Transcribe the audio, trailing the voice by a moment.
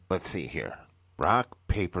Let's see here. Rock,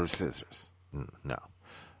 paper, scissors. No.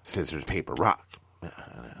 Scissors, paper, rock.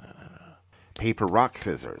 Paper, rock,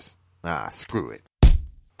 scissors. Screw it.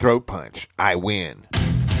 Throat punch. I win.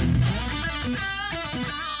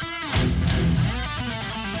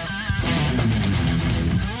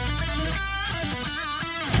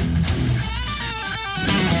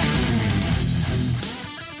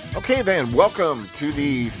 Okay then, welcome to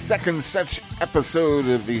the second such episode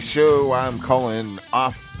of the show I'm calling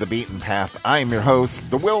Off the Beaten Path. I'm your host,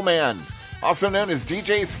 the Will Man, also known as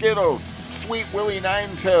DJ Skittles, Sweet Willie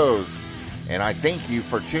Nine Toes. And I thank you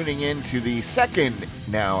for tuning in to the second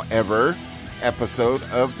now ever episode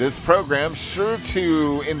of this program, sure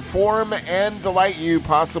to inform and delight you,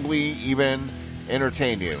 possibly even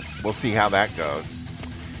entertain you. We'll see how that goes.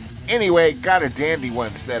 Anyway, got a dandy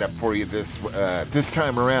one set up for you this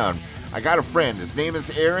time around. I got a friend. His name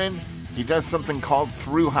is Aaron. He does something called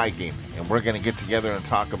through hiking, and we're going to get together and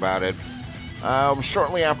talk about it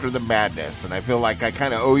shortly after the madness. And I feel like I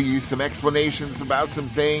kind of owe you some explanations about some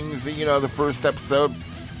things. You know, the first episode,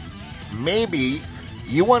 maybe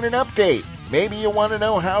you want an update. Maybe you want to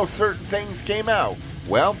know how certain things came out.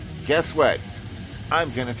 Well, guess what?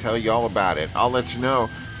 I'm going to tell you all about it. I'll let you know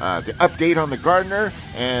the update on the gardener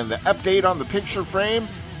and the update on the picture frame.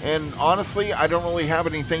 And honestly, I don't really have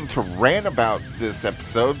anything to rant about this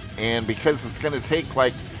episode. And because it's going to take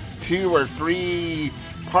like 2 or 3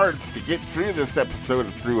 parts to get through this episode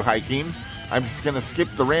of Through Hiking, I'm just going to skip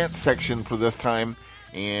the rant section for this time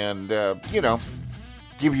and,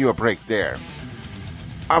 give you a break there.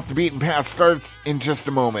 Off the Beaten Path starts in just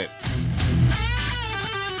a moment.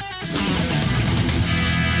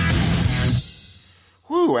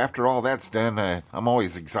 Whew, after all that's done, I'm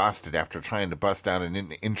always exhausted after trying to bust out an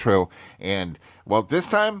intro. And, well, this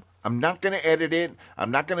time, I'm not going to edit it.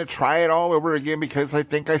 I'm not going to try it all over again because I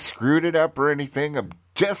think I screwed it up or anything. I'm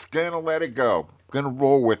just going to let it go. Going to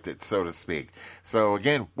roll with it, so to speak. So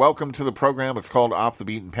again, welcome to the program. It's called Off the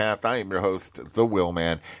Beaten Path. I am your host, the Will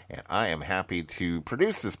Man, and I am happy to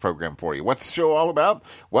produce this program for you. What's the show all about?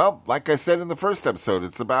 Well, like I said in the first episode,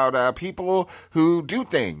 it's about people who do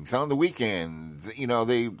things on the weekends. You know,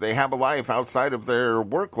 they have a life outside of their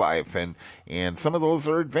work life, and some of those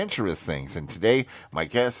are adventurous things. And today, my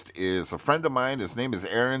guest is a friend of mine. His name is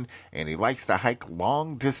Aaron, and he likes to hike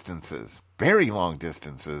long distances. Very long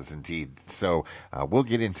distances, indeed. So we'll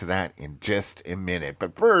get into that in just a minute.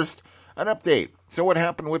 But first, an update. So what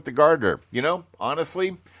happened with the gardener? You know,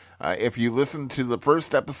 honestly, if you listened to the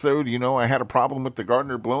first episode, you know I had a problem with the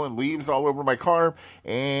gardener blowing leaves all over my car,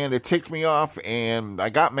 and it ticked me off, and I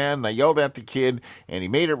got mad, and I yelled at the kid, and he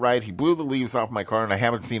made it right. He blew the leaves off my car, and I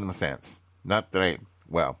haven't seen him since. Nothing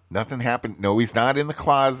happened. No, he's not in the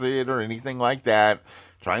closet or anything like that,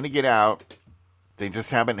 trying to get out. They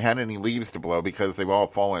just haven't had any leaves to blow because they've all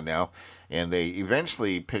fallen now. And they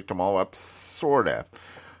eventually picked them all up, sort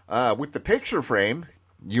of. With the picture frame,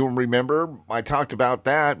 you'll remember I talked about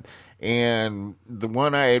that. And the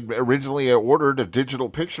one I had originally ordered, a digital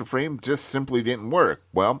picture frame, just simply didn't work.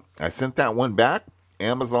 Well, I sent that one back.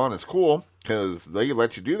 Amazon is cool because they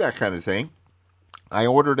let you do that kind of thing. I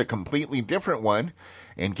ordered a completely different one.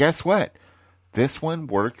 And guess what? This one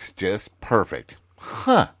works just perfect.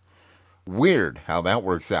 Weird how that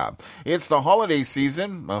works out. It's the holiday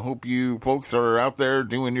season. I hope you folks are out there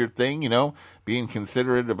doing your thing, you know, being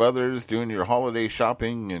considerate of others, doing your holiday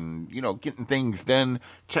shopping and, you know, getting things done,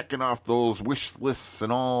 checking off those wish lists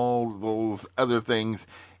and all those other things.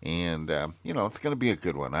 And, it's going to be a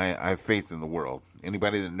good one. I have faith in the world.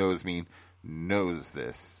 Anybody that knows me knows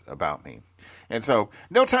this about me. And so,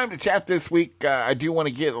 no time to chat this week. I do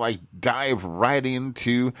want to dive right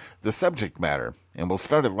into the subject matter. And we'll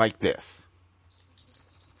start it like this.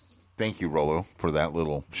 Thank you, Rolo, for that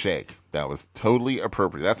little shake. That was totally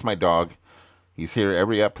appropriate. That's my dog. He's here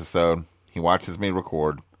every episode. He watches me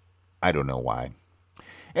record. I don't know why.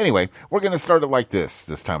 Anyway, we're going to start it like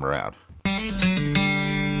this time around.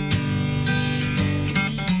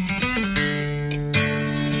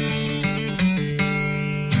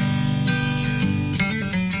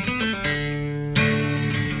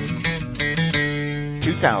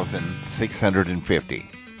 $2,650,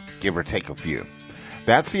 give or take a few.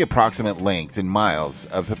 That's the approximate length in miles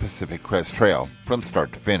of the Pacific Crest Trail from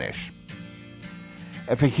start to finish.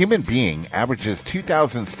 If a human being averages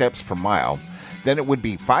 2,000 steps per mile, then it would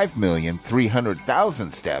be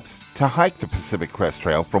 5,300,000 steps to hike the Pacific Crest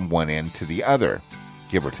Trail from one end to the other,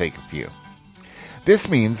 give or take a few. This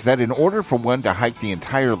means that in order for one to hike the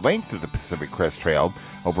entire length of the Pacific Crest Trail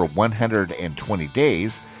over 120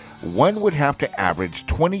 days, one would have to average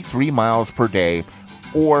 23 miles per day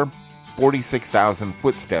or 46,000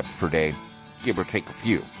 footsteps per day, give or take a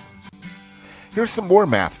few. Here's some more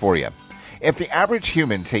math for you. If the average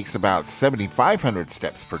human takes about 7,500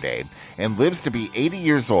 steps per day and lives to be 80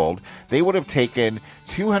 years old, they would have taken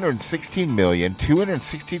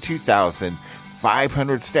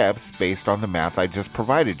 216,262,500 steps based on the math I just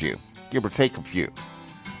provided you, give or take a few.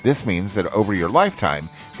 This means that over your lifetime,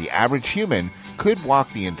 the average human could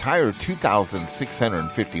walk the entire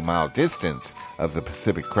 2,650-mile distance of the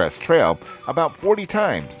Pacific Crest Trail about 40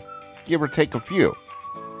 times, give or take a few.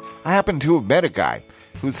 I happen to have met a guy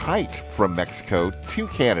who's hiked from Mexico to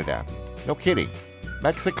Canada. No kidding.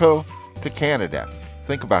 Mexico to Canada.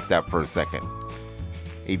 Think about that for a second.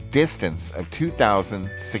 A distance of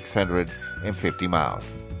 2,650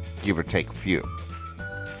 miles, give or take a few.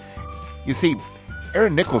 You see,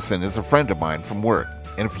 Aaron Nicholson is a friend of mine from work,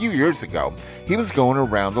 and a few years ago, he was going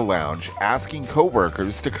around the lounge asking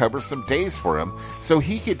coworkers to cover some days for him so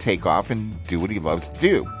he could take off and do what he loves to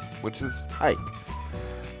do, which is hike.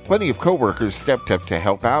 Plenty of coworkers stepped up to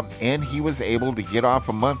help out, and he was able to get off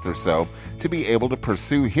a month or so to be able to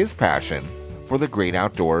pursue his passion for the great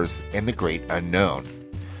outdoors and the great unknown.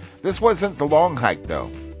 This wasn't the long hike,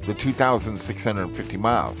 though, the 2,650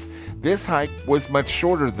 miles. This hike was much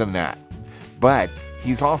shorter than that, but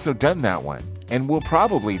he's also done that one, and will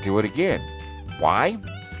probably do it again. Why?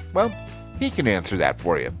 Well, he can answer that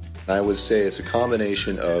for you. I would say it's a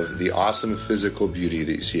combination of the awesome physical beauty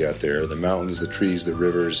that you see out there, the mountains, the trees, the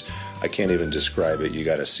rivers. I can't even describe it. You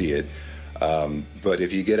got to see it. But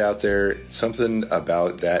if you get out there, something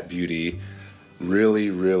about that beauty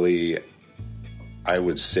really, I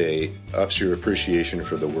would say, ups your appreciation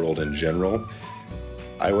for the world in general.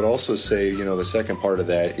 I would also say, the second part of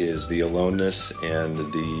that is the aloneness and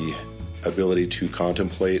the ability to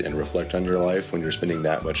contemplate and reflect on your life when you're spending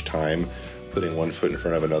that much time putting one foot in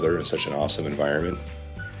front of another in such an awesome environment.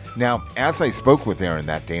 Now, as I spoke with Aaron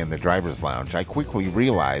that day in the driver's lounge, I quickly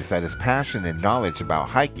realized that his passion and knowledge about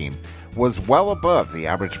hiking was well above the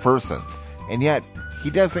average person's, and yet he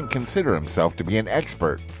doesn't consider himself to be an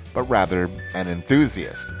expert, but rather an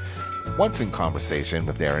enthusiast. Once in conversation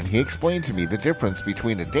with Aaron, he explained to me the difference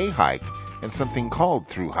between a day hike and something called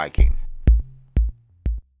through hiking.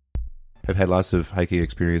 I've had lots of hiking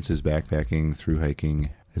experiences, backpacking, through hiking.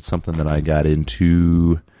 It's something that I got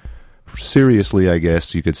into seriously, I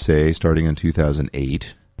guess you could say, starting in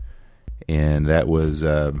 2008. And that was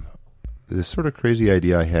this sort of crazy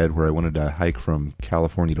idea I had where I wanted to hike from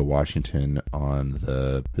California to Washington on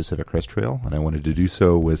the Pacific Crest Trail. And I wanted to do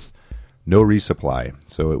so with no resupply.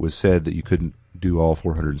 So it was said that you couldn't do all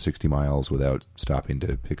 460 miles without stopping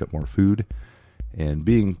to pick up more food. And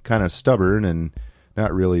being kind of stubborn and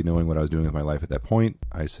not really knowing what I was doing with my life at that point,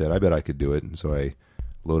 I said, I bet I could do it. And so I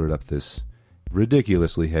loaded up this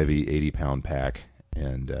ridiculously heavy 80-pound pack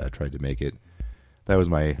and tried to make it. That was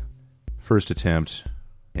my first attempt,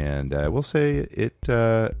 and I will say it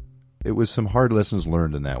was some hard lessons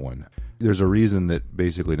learned in that one. There's a reason that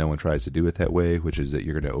basically no one tries to do it that way, which is that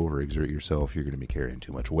you're going to overexert yourself, you're going to be carrying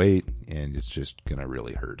too much weight, and it's just going to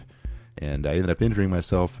really hurt. And I ended up injuring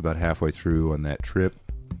myself about halfway through on that trip,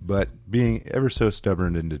 but being ever so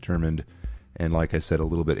stubborn and determined, and like I said, a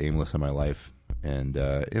little bit aimless in my life, and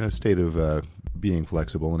in a state of being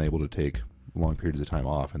flexible and able to take long periods of time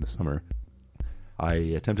off in the summer, I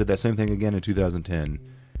attempted that same thing again in 2010,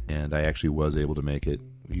 and I actually was able to make it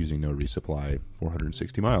using no resupply,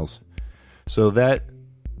 460 miles. So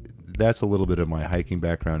that's a little bit of my hiking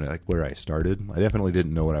background, like where I started. I definitely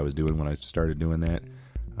didn't know what I was doing when I started doing that.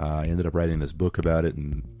 I ended up writing this book about it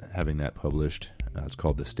and having that published. It's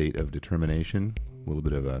called The State of Determination, a little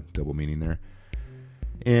bit of a double meaning there.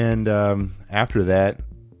 And after that,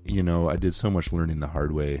 I did so much learning the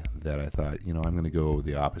hard way that I thought, I'm going to go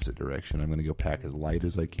the opposite direction. I'm going to go pack as light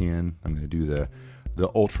as I can. I'm going to do the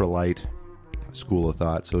ultralight school of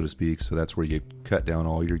thought, so to speak. So that's where you cut down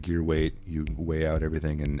all your gear weight. You weigh out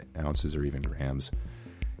everything in ounces or even grams.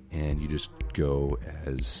 And you just go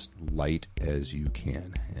as light as you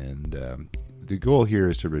can. And the goal here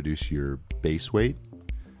is to reduce your base weight.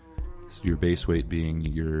 So your base weight being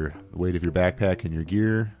your weight of your backpack and your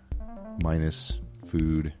gear, minus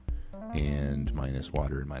food, and minus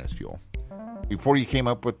water, and minus fuel. Before you came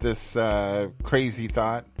up with this crazy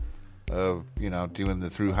thought of, doing the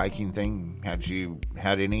through hiking thing, had you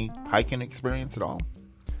had any hiking experience at all?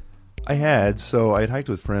 I had. So I had hiked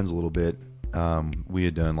with friends a little bit. We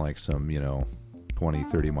had done like some, 20,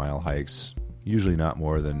 30 mile hikes, usually not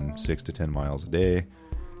more than 6 to 10 miles a day.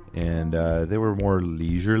 And they were more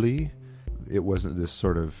leisurely. It wasn't this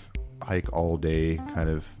sort of hike all day kind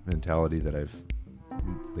of mentality that I've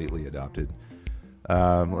lately adopted.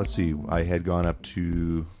 Let's see. I had gone up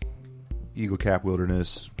to Eagle Cap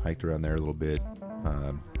Wilderness, hiked around there a little bit,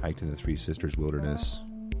 hiked in the Three Sisters Wilderness,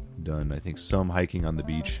 done I think some hiking on the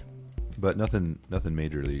beach, but nothing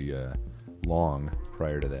majorly long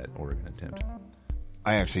prior to that Oregon attempt.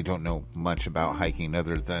 I actually don't know much about hiking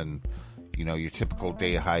other than, your typical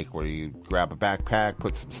day hike where you grab a backpack,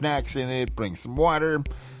 put some snacks in it, bring some water,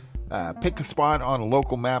 pick a spot on a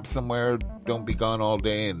local map somewhere, don't be gone all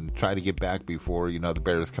day, and try to get back before, the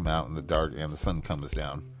bears come out in the dark and the sun comes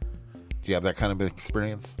down. Do you have that kind of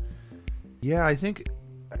experience? Yeah, I think,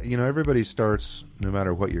 everybody starts, no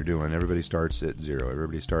matter what you're doing, everybody starts at zero.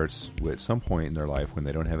 Everybody starts at some point in their life when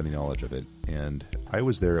they don't have any knowledge of it. And I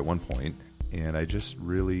was there at one point, and I just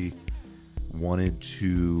really wanted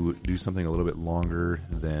to do something a little bit longer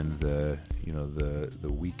than the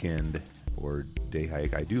weekend or day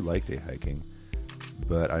hike. I do like day hiking,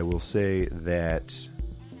 but I will say that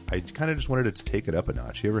I kind of just wanted to take it up a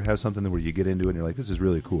notch. You ever have something where you get into it and you're like, this is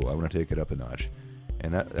really cool, I want to take it up a notch?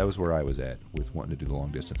 And that was where I was at with wanting to do the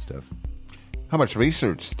long distance stuff. How much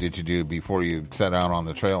research did you do before you set out on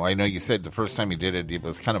the trail? I know you said the first time you did it, it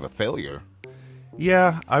was kind of a failure.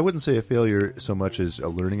 Yeah, I wouldn't say a failure so much as a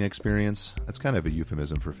learning experience. That's kind of a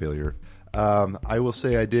euphemism for failure. I will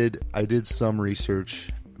say I did some research,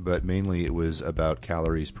 but mainly it was about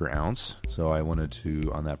calories per ounce. So I wanted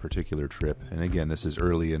to, on that particular trip, and again, this is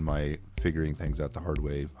early in my figuring things out the hard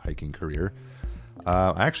way hiking career,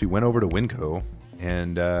 I actually went over to Winco,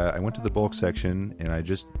 and I went to the bulk section, and I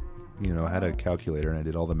just, had a calculator, and I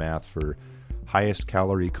did all the math for highest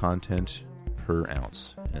calorie content per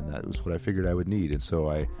ounce, and that was what I figured I would need. And so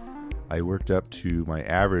I worked up to, my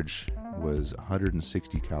average was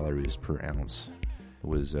 160 calories per ounce. It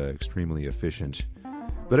was extremely efficient,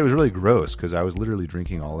 but it was really gross because I was literally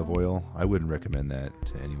drinking olive oil. I wouldn't recommend that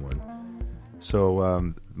to anyone.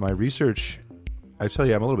 So my research, I tell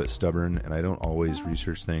you, I'm a little bit stubborn, and I don't always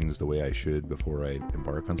research things the way I should before I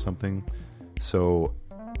embark on something. So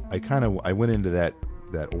I went into that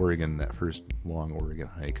Oregon, that first long Oregon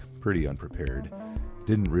hike, pretty unprepared.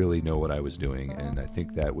 Didn't really know what I was doing, and I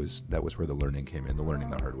think that was where the learning came in, the learning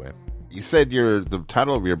the hard way. You said the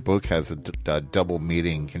title of your book has a double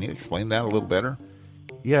meaning. Can you explain that a little better?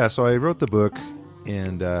 Yeah, so I wrote the book,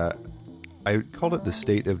 and I called it The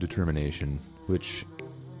State of Determination, which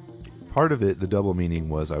part of it, the double meaning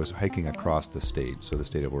was I was hiking across the state, so the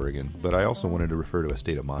state of Oregon, but I also wanted to refer to a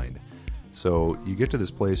state of mind. So you get to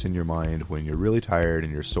this place in your mind when you're really tired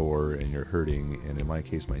and you're sore and you're hurting, and in my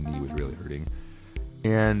case, my knee was really hurting,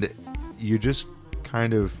 and you just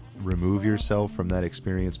kind of remove yourself from that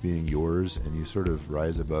experience being yours, and you sort of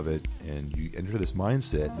rise above it, and you enter this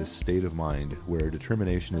mindset, this state of mind where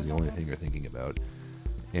determination is the only thing you're thinking about,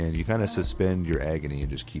 and you kind of suspend your agony and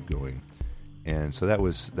just keep going. And so that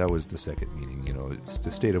was the second meaning. It's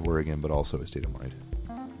the state of Oregon, but also a state of mind.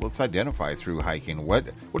 Let's identify through hiking. What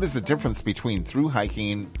is the difference between through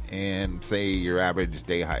hiking and, say, your average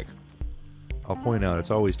day hike? I'll point out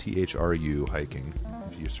it's always THRU hiking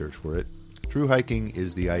if you search for it. Through hiking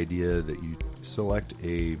is the idea that you select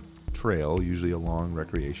a trail, usually a long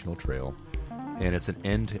recreational trail, and it's an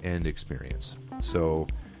end-to-end experience. So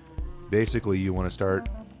basically you want to start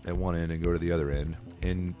at one end and go to the other end,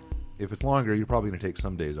 and if it's longer, you're probably going to take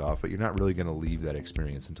some days off, but you're not really going to leave that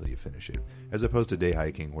experience until you finish it. As opposed to day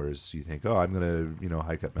hiking, whereas you think, I'm going to,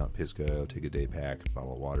 hike up Mount Pisgah, take a day pack,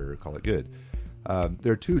 bottle of water, call it good.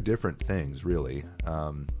 They're two different things, really.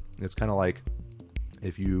 It's kind of like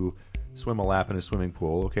if you swim a lap in a swimming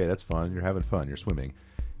pool, okay, that's fun. You're having fun. You're swimming.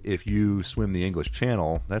 If you swim the English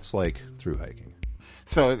Channel, that's like through hiking.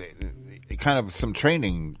 So kind of some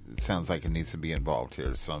training sounds like it needs to be involved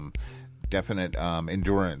here. Some definite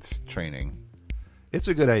endurance training. It's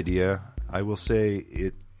a good idea. I will say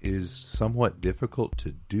it is somewhat difficult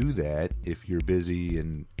to do that if you're busy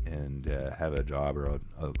and have a job or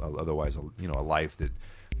otherwise a life that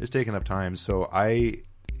is taking up time. So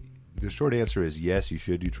the short answer is yes, you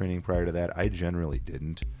should do training prior to that. I generally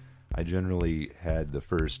didn't. I generally had the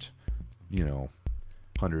first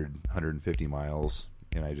 150 miles,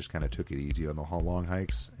 and I just kind of took it easy on the long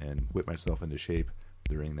hikes and whipped myself into shape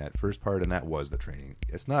during that first part, and that was the training.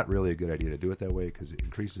 It's not really a good idea to do it that way because it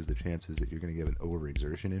increases the chances that you're going to get an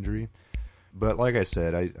overexertion injury. But like I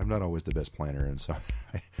said, I'm not always the best planner, and so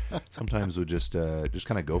I sometimes would just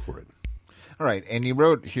kind of go for it. All right, and you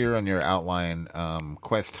wrote here on your outline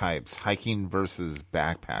quest types, hiking versus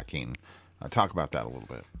backpacking. Talk about that a little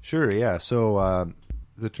bit. Sure, yeah. So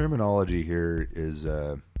the terminology here is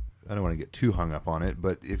I don't want to get too hung up on it,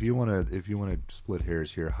 but if you want to split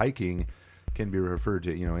hairs here, hiking can be referred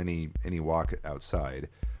to any walk outside.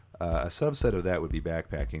 A subset of that would be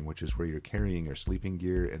backpacking, which is where you're carrying your sleeping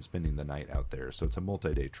gear and spending the night out there. So it's a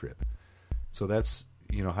multi-day trip. So that's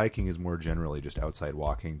hiking is more generally just outside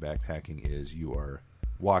walking. Backpacking is you are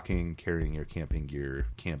walking, carrying your camping gear,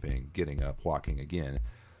 camping, getting up, walking again.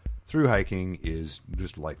 Through hiking is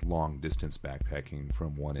just like long distance backpacking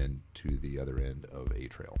from one end to the other end of a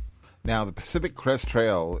trail. Now, the Pacific Crest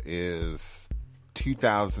Trail is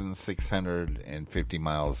 2,650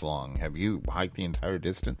 miles long. Have you hiked the entire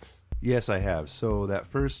distance? Yes, I have. So that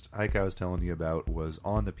first hike I was telling you about was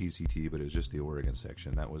on the PCT, but it was just the Oregon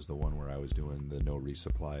section. That was the one where I was doing the no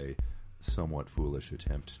resupply, somewhat foolish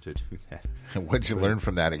attempt to do that. What'd you learn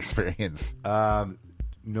from that experience?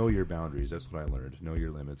 Know your boundaries. That's what I learned. Know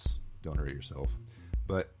your limits. Don't hurt yourself.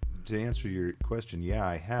 But to answer your question, yeah,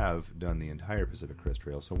 I have done the entire Pacific Crest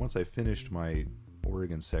Trail. So once I finished my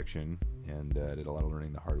Oregon section and did a lot of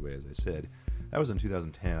learning the hard way, as I said, that was in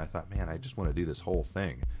 2010. I thought, man, I just want to do this whole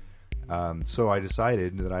thing. So I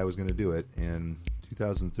decided that I was going to do it, and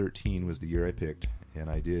 2013 was the year I picked,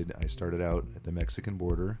 and I did. I started out at the Mexican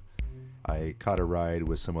border. I caught a ride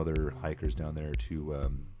with some other hikers down there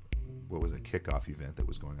to what was a kickoff event that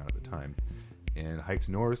was going on at the time, and hiked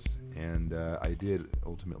north, and I did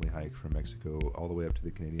ultimately hike from Mexico all the way up to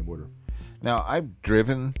the Canadian border. Now, I've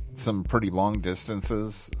driven some pretty long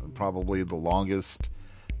distances. Probably the longest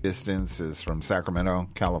distance is from Sacramento,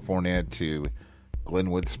 California to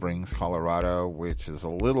Glenwood Springs, Colorado, which is a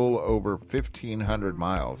little over 1,500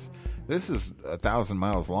 miles. This is 1,000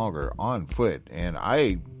 miles longer on foot, and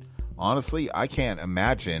I can't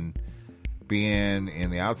imagine being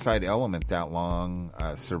in the outside element that long,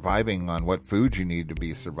 surviving on what food you need to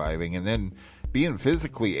be surviving, and then being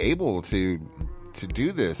physically able to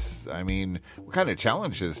do this. I mean, what kind of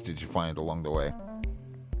challenges did you find along the way?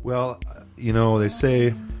 Well, they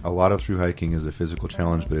say a lot of through hiking is a physical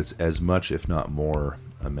challenge, but it's as much, if not more,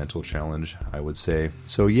 a mental challenge, I would say.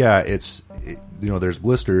 So yeah, there's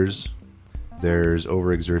blisters, there's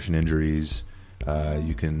overexertion injuries,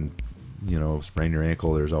 you can, sprain your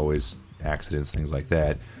ankle, there's always accidents, things like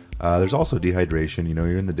that. There's also dehydration.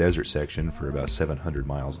 You're in the desert section for about 700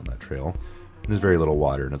 miles on that trail. And there's very little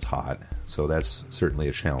water and it's hot, so that's certainly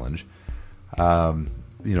a challenge.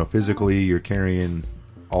 Physically, you're carrying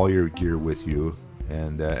all your gear with you,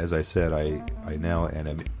 and as I said, I now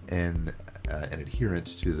am an adherent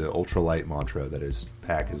to the ultralight mantra, that is,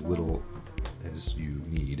 pack as little as you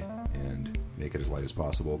need and make it as light as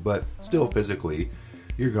possible. But still, physically,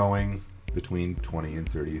 you're going between 20 and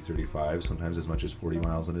 30, 35, sometimes as much as 40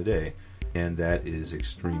 miles in a day. And that is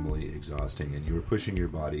extremely exhausting. And you are pushing your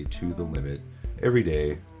body to the limit every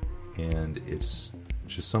day. And it's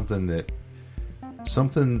just something that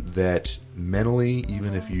mentally,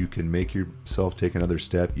 even if you can make yourself take another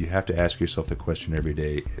step, you have to ask yourself the question every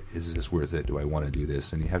day, is this worth it? Do I want to do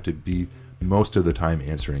this? And you have to be most of the time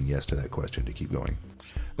answering yes to that question to keep going.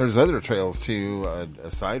 There's other trails, too,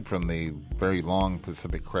 aside from the very long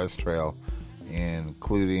Pacific Crest Trail,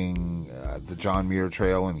 including the John Muir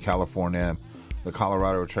Trail in California, the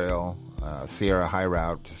Colorado Trail, Sierra High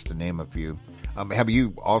Route, just to name a few. Have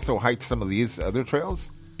you also hiked some of these other trails?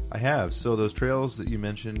 I have. So those trails that you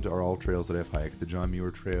mentioned are all trails that I've hiked. The John Muir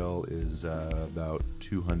Trail is about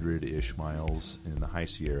 200-ish miles in the High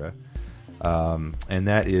Sierra. And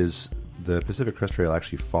that is... The Pacific Crest Trail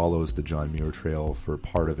actually follows the John Muir Trail for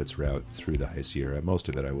part of its route through the High Sierra, most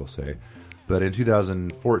of it, I will say. But in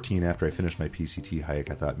 2014, after I finished my PCT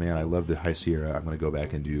hike, I thought, man, I love the High Sierra. I'm going to go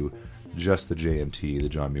back and do just the JMT, the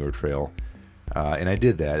John Muir Trail. And I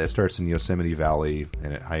did that. It starts in Yosemite Valley,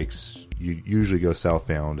 and it hikes. You usually go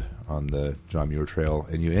southbound on the John Muir Trail,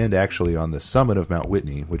 and you end actually on the summit of Mount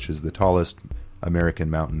Whitney, which is the tallest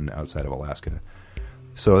American mountain outside of Alaska.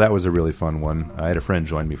 So that was a really fun one. I had a friend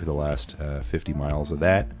join me for the last 50 miles of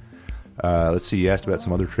that. Let's see, you asked about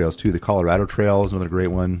some other trails too. The Colorado Trail is another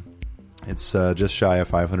great one. It's just shy of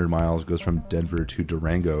 500 miles. It goes from Denver to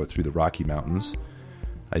Durango through the Rocky Mountains.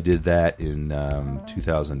 I did that in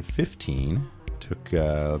 2015. Took,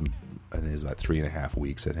 I think it was about 3.5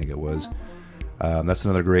 weeks, I think it was. That's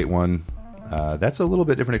another great one. That's a little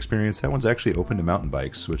bit different experience. That one's actually open to mountain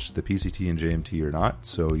bikes, which the PCT and JMT are not.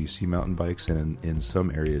 So you see mountain bikes, and in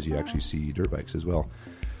some areas you actually see dirt bikes as well.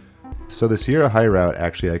 So the Sierra High Route,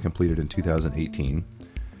 actually, I completed in 2018.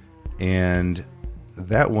 And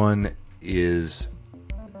that one is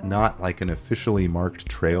not like an officially marked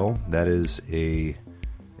trail. That is an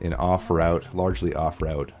off-route, largely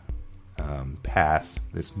off-route path.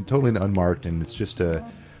 It's totally unmarked, and it's just a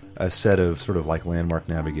set of sort of like landmark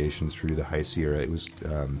navigation through the High Sierra. It was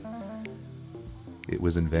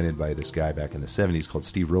invented by this guy back in the 70s called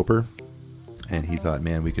Steve Roper, and he thought,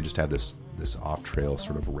 man, we could just have this off-trail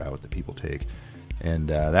sort of route that people take. And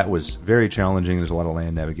that was very challenging. There's a lot of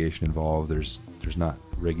land navigation involved. There's there's not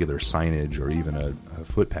regular signage or even a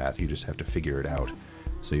footpath. You just have to figure it out.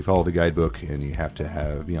 So you follow the guidebook, and you have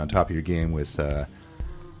to be on top of your game with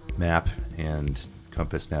map and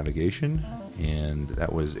compass navigation, and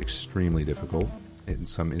that was extremely difficult in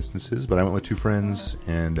some instances. But I went with 2 friends,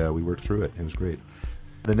 and we worked through it. It was great.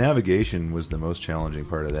 The navigation was the most challenging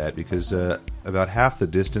part of that because about half the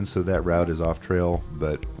distance of that route is off-trail,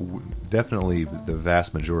 but definitely the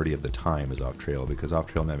vast majority of the time is off-trail because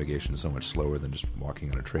off-trail navigation is so much slower than just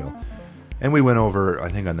walking on a trail. And we went over, I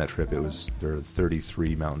think on that trip, there are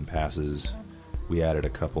 33 mountain passes. We added a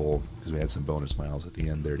couple because we had some bonus miles at the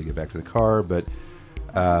end there to get back to the car. But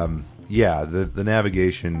the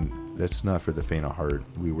navigation, that's not for the faint of heart.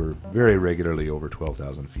 We were very regularly over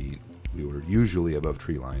 12,000 feet. We were usually above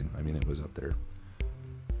tree line. I mean, it was up there.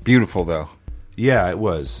 Beautiful, though. Yeah, it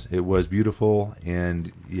was. It was beautiful,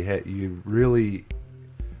 and I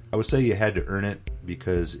would say you had to earn it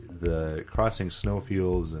because the crossing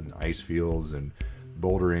snowfields and ice fields and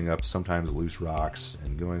bouldering up sometimes loose rocks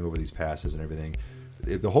and going over these passes and everything,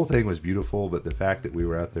 the whole thing was beautiful, but the fact that we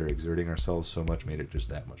were out there exerting ourselves so much made it just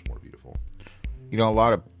that much more beautiful. You know, a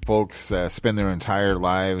lot of folks spend their entire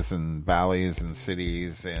lives in valleys and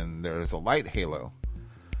cities, and there's a light halo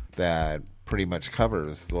that pretty much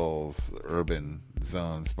covers those urban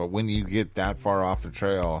zones. But when you get that far off the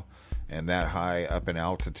trail and that high up in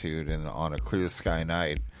altitude and on a clear sky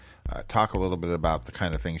night, talk a little bit about the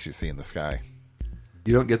kind of things you see in the sky.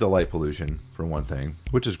 You don't get the light pollution, for one thing,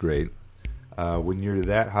 which is great. When you're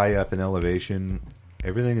that high up in elevation,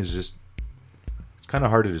 everything is just, it's kind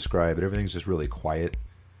of hard to describe, but everything's just really quiet,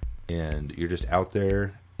 and you're just out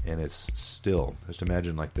there, and it's still. Just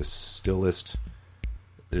imagine like the stillest,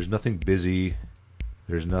 there's nothing busy,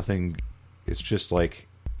 there's nothing, it's just like,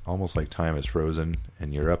 almost like time is frozen,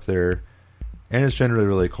 and you're up there, and it's generally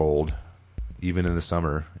really cold, even in the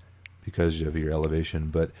summer, because of your elevation,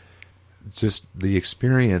 but just the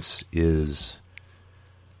experience is,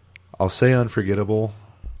 I'll say unforgettable,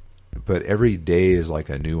 but every day is like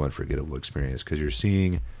a new unforgettable experience because you're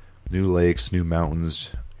seeing new lakes, new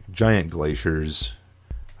mountains, giant glaciers.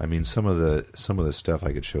 I mean, some of the stuff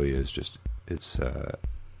I could show you is just it's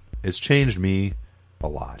changed me a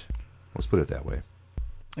lot. Let's put it that way.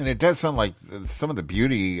 And it does sound like some of the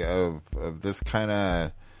beauty of this kind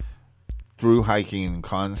of through hiking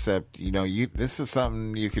concept. You know, this is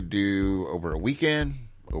something you could do over a weekend,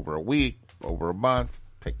 over a week, over a month.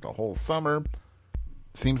 Take the whole summer.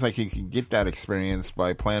 Seems like you can get that experience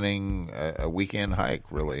by planning a weekend hike,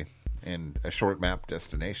 really, in a short map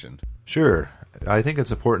destination. Sure. I think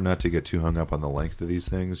it's important not to get too hung up on the length of these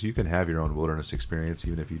things. You can have your own wilderness experience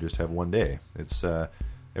even if you just have one day. It's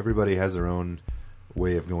everybody has their own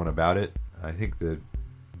way of going about it. I think that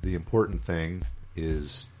the important thing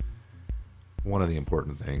is, one of the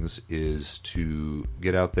important things is to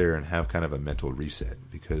get out there and have kind of a mental reset,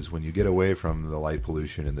 because when you get away from the light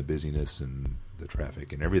pollution and the busyness and the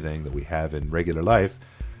traffic and everything that we have in regular life,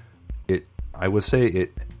 I would say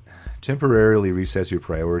it temporarily resets your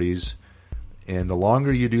priorities. And the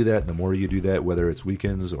longer you do that, the more you do that, whether it's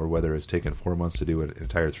weekends or whether it's taken 4 months to do an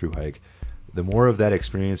entire through hike, the more of that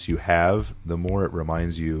experience you have, the more it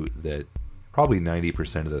reminds you that probably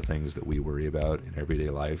 90% of the things that we worry about in everyday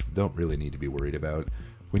life don't really need to be worried about.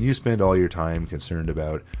 When you spend all your time concerned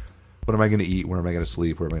about what am I going to eat, where am I going to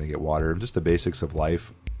sleep, where am I going to get water, just the basics of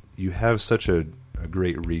life, you have such a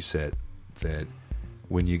great reset that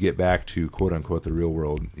when you get back to quote-unquote the real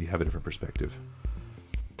world, you have a different perspective.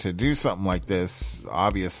 To do something like this,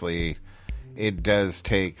 obviously, it does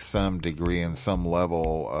take some degree and some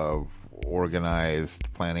level of organized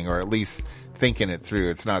planning, or at least thinking it through.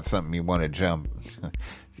 It's not something you want to jump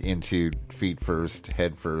into feet first,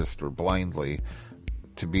 head first, or blindly.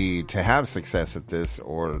 To have success at this,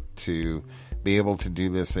 or to be able to do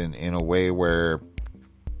this in a way where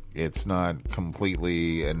it's not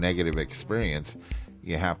completely a negative experience,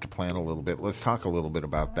 you have to plan a little bit. Let's talk a little bit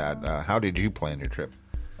about that. How did you plan your trip?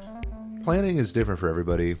 Planning is different for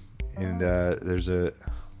everybody, and there's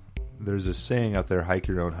a saying out there: hike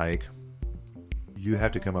your own hike. You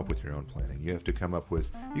have to come up with your own planning. You have to come up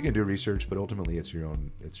with. You can do research, but ultimately, it's your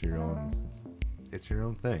own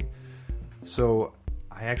thing. So,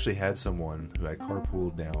 I actually had someone who I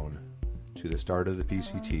carpooled down to the start of the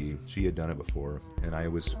PCT. She had done it before, and I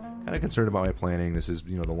was kind of concerned about my planning. This is,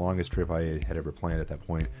 the longest trip I had ever planned at that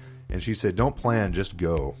point. And she said, "Don't plan, just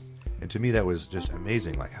go." And to me, that was just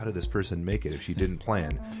amazing. Like, how did this person make it if she didn't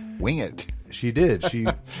plan? Wing it. She did. She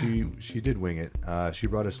did wing it. She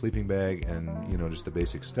brought a sleeping bag and just the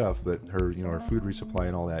basic stuff. But her her food resupply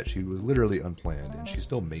and all that, she was literally unplanned, and she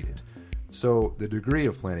still made it. So the degree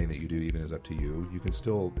of planning that you do even is up to you.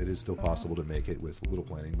 It is still possible to make it with little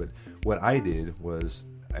planning. But what I did was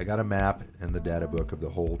I got a map and the data book of the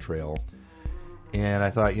whole trail. And I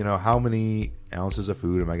thought, how many ounces of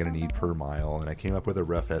food am I going to need per mile? And I came up with a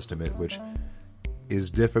rough estimate, which is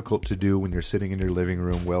difficult to do when you're sitting in your living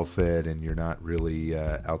room well fed and you're not really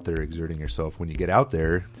out there exerting yourself. When you get out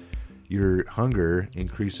there, your hunger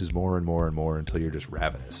increases more and more and more until you're just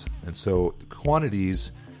ravenous. And so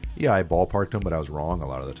quantities, I ballparked them, but I was wrong a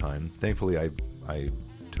lot of the time. Thankfully, I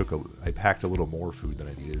packed a little more food than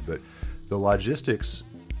I needed, but the logistics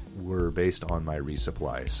were based on my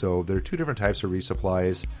resupply. So there are two different types of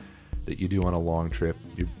resupplies that you do on a long trip.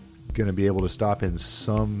 You're going to be able to stop in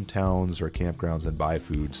some towns or campgrounds and buy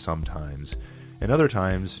food sometimes. And other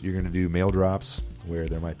times, you're going to do mail drops where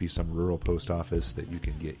there might be some rural post office that you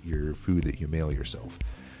can get your food that you mail yourself.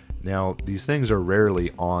 Now, these things are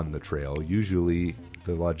rarely on the trail. Usually,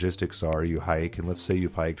 the logistics are you hike, and let's say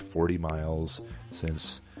you've hiked 40 miles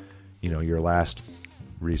since, your last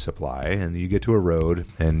resupply, and you get to a road,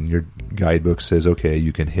 and your guidebook says, okay,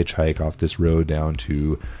 you can hitchhike off this road down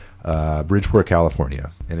to Bridgeport,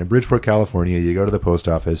 California. And in Bridgeport, California, you go to the post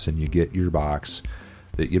office and you get your box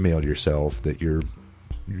that you mailed yourself, that your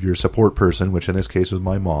support person, which in this case was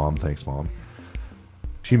my mom, thanks Mom,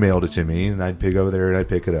 she mailed it to me, and I'd pick over there and I'd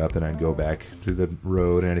pick it up and I'd go back to the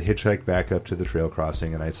road and I'd hitchhike back up to the trail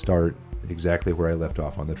crossing and I'd start exactly where I left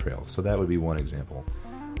off on the trail. So that would be one example.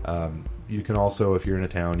 You can also, if you're in a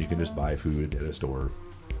town, you can just buy food at a store.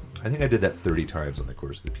 I think I did that 30 times on the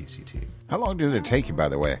course of the PCT. How long did it take you, by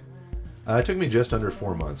the way? It took me just under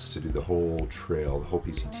 4 months to do the whole trail, the whole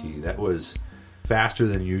PCT. That was faster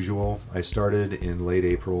than usual. I started in late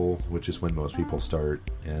April, which is when most people start,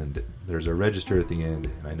 and there's a register at the end,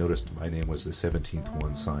 and I noticed my name was the 17th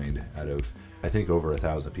one signed out of, I think, over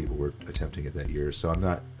 1,000 people were attempting it that year. So I'm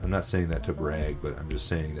not saying that to brag, but I'm just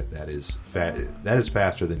saying that is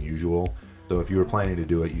faster than usual. So if you were planning to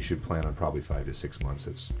do it, you should plan on probably 5 to 6 months.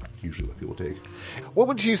 That's usually what people take. What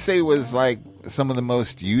would you say was like some of the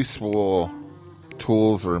most useful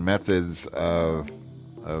tools or methods of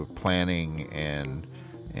planning and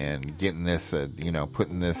getting this,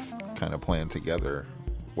 putting this kind of plan together?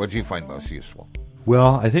 What did you find most useful?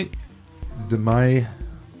 Well, I think my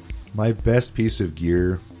best piece of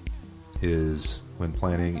gear is when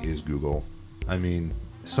planning is Google. I mean,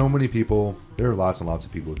 so many people, there are lots and lots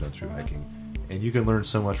of people who've done through hiking, and you can learn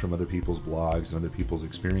so much from other people's blogs and other people's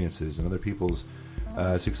experiences and other people's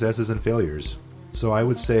successes and failures. So I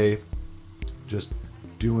would say just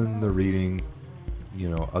doing the reading,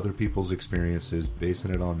 other people's experiences,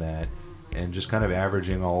 basing it on that, and just kind of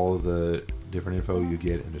averaging all of the different info you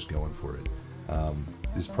get and just going for it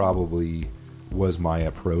is probably was my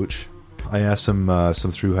approach. I asked some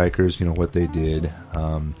through hikers, what they did.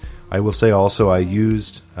 I will say also I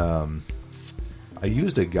used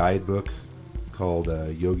a guidebook called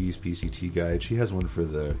Yogi's PCT Guide. She has one for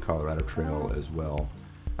the Colorado Trail as well,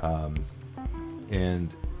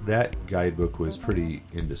 and that guidebook was pretty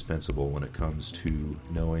indispensable when it comes to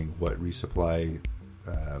knowing what resupply,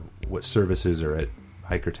 what services are at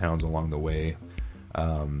hiker towns along the way.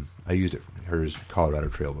 I used hers Colorado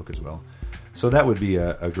Trail book as well. So that would be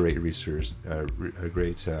a great resource,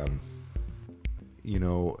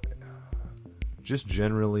 just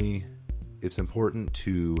generally, it's important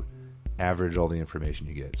to average all the information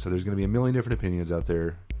you get. So there's going to be a million different opinions out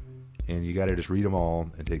there, and you got to just read them all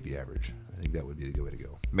and take the average. I think that would be the good way to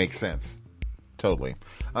go. Makes sense. Totally.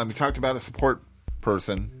 You talked about a support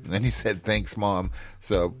person, and then you said, thanks, Mom.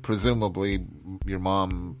 So presumably your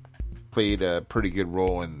mom played a pretty good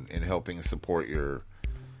role in helping support your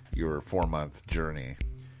 4-month journey.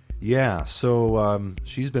 Yeah, so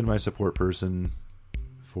she's been my support person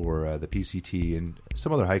for the PCT and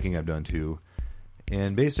some other hiking I've done too.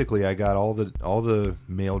 And basically, I got all the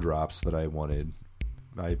mail drops that I wanted.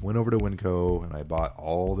 I went over to Winco and I bought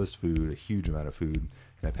all this food, a huge amount of food,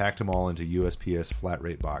 and I packed them all into USPS flat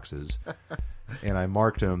rate boxes. And I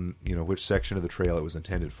marked them, which section of the trail it was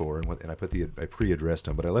intended for, and I pre-addressed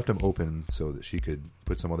them, but I left them open so that she could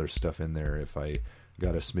put some other stuff in there if I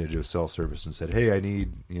got a smidge of cell service and said, hey, I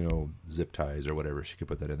need, zip ties or whatever. She could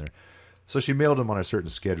put that in there. So she mailed them on a certain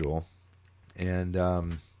schedule, and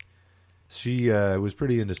she was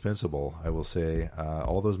pretty indispensable, I will say.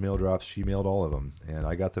 All those mail drops, she mailed all of them, and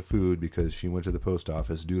I got the food because she went to the post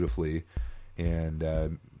office dutifully and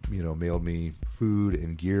mailed me food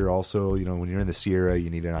and gear. Also, when you're in the Sierra, you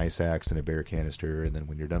need an ice axe and a bear canister, and then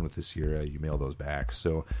when you're done with the Sierra, you mail those back.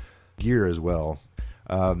 So gear as well.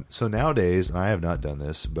 So nowadays, and I have not done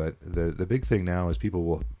this, but the big thing now is people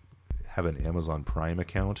will have an Amazon Prime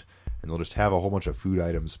account, and they'll just have a whole bunch of food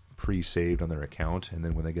items pre-saved on their account, and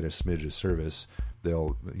then when they get a smidge of service,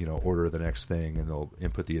 they'll order the next thing, and they'll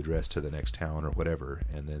input the address to the next town or whatever.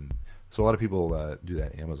 And then, so a lot of people do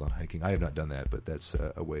that Amazon hiking. I have not done that, but that's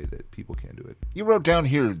a way that people can do it. You wrote down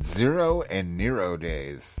here 0 and Nero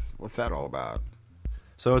days. What's that all about?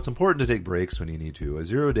 So it's important to take breaks when you need to. A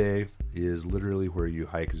 0 day is literally where you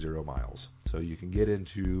hike 0 miles. So you can get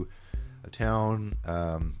into a town.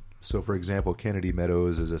 So, for example, Kennedy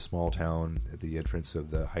Meadows is a small town at the entrance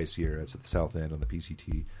of the High Sierra. It's at the south end on the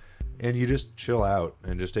PCT. And you just chill out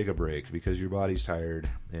and just take a break because your body's tired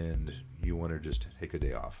and you want to just take a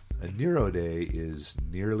day off. A Nero day is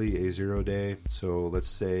nearly a 0 day. So let's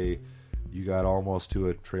say you got almost to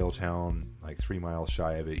a trail town, like 3 miles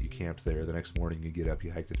shy of it. You camped there. The next morning you get up,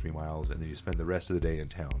 you hike the 3 miles, and then you spend the rest of the day in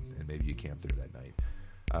town. And maybe you camp there that night.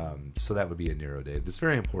 So that would be a Nero day. It's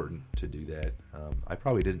very important to do that. I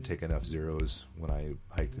probably didn't take enough zeros when I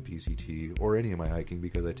hiked the PCT or any of my hiking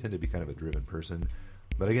because I tend to be kind of a driven person.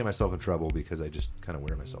 But I get myself in trouble because I just kind of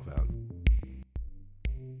wear myself out.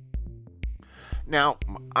 Now,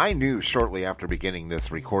 I knew shortly after beginning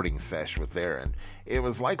this recording sesh with Aaron, it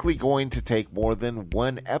was likely going to take more than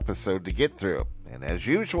one episode to get through. And as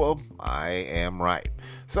usual, I am right.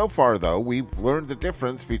 So far, though, we've learned the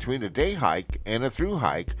difference between a day hike and a through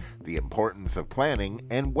hike, the importance of planning,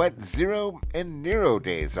 and what 0 and Nero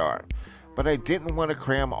days are. But I didn't want to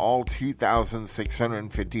cram all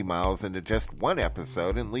 2,650 miles into just one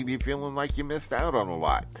episode and leave you feeling like you missed out on a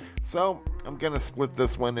lot. So I'm going to split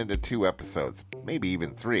this one into 2 episodes, maybe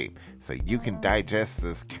even 3, so you can digest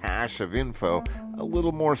this cache of info a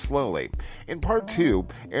little more slowly. In part 2,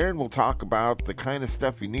 Aaron will talk about the kind of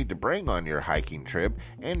stuff you need to bring on your hiking trip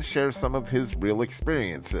and share some of his real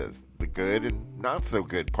experiences, the good and not so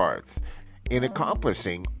good parts, in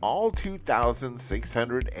accomplishing all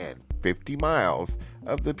 2,650 miles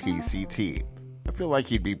of the PCT. I feel like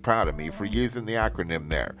he'd be proud of me for using the acronym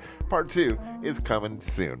there. Part 2 is coming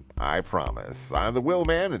soon, I promise. I'm the Will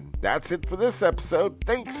Man, and that's it for this episode.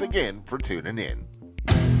 Thanks again for tuning in.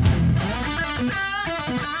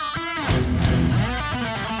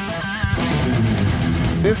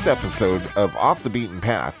 This episode of Off the Beaten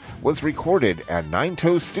Path was recorded at Nine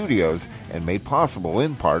Toes Studios and made possible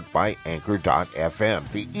in part by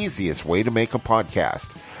Anchor.fm, the easiest way to make a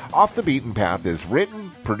podcast. Off the Beaten Path is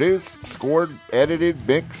written, produced, scored, edited,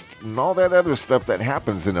 mixed, and all that other stuff that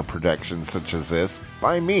happens in a production such as this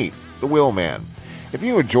by me, the Will Man. If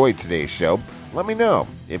you enjoyed today's show, let me know.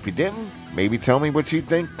 If you didn't, maybe tell me what you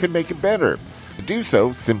think could make it better. To do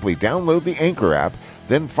so, simply download the Anchor app,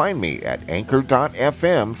 then find me at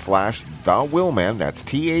anchor.fm/thewillman, that's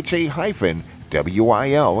THA-WILMAN,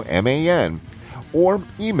 or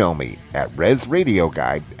email me at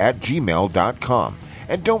resradioguide@gmail.com.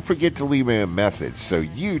 And don't forget to leave me a message so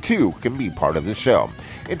you too can be part of the show.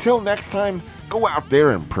 Until next time, go out there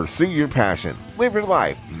and pursue your passion, live your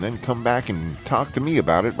life, and then come back and talk to me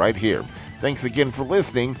about it right here. Thanks again for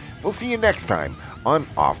listening. We'll see you next time on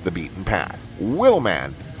Off the Beaten Path.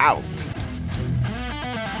 Willman out.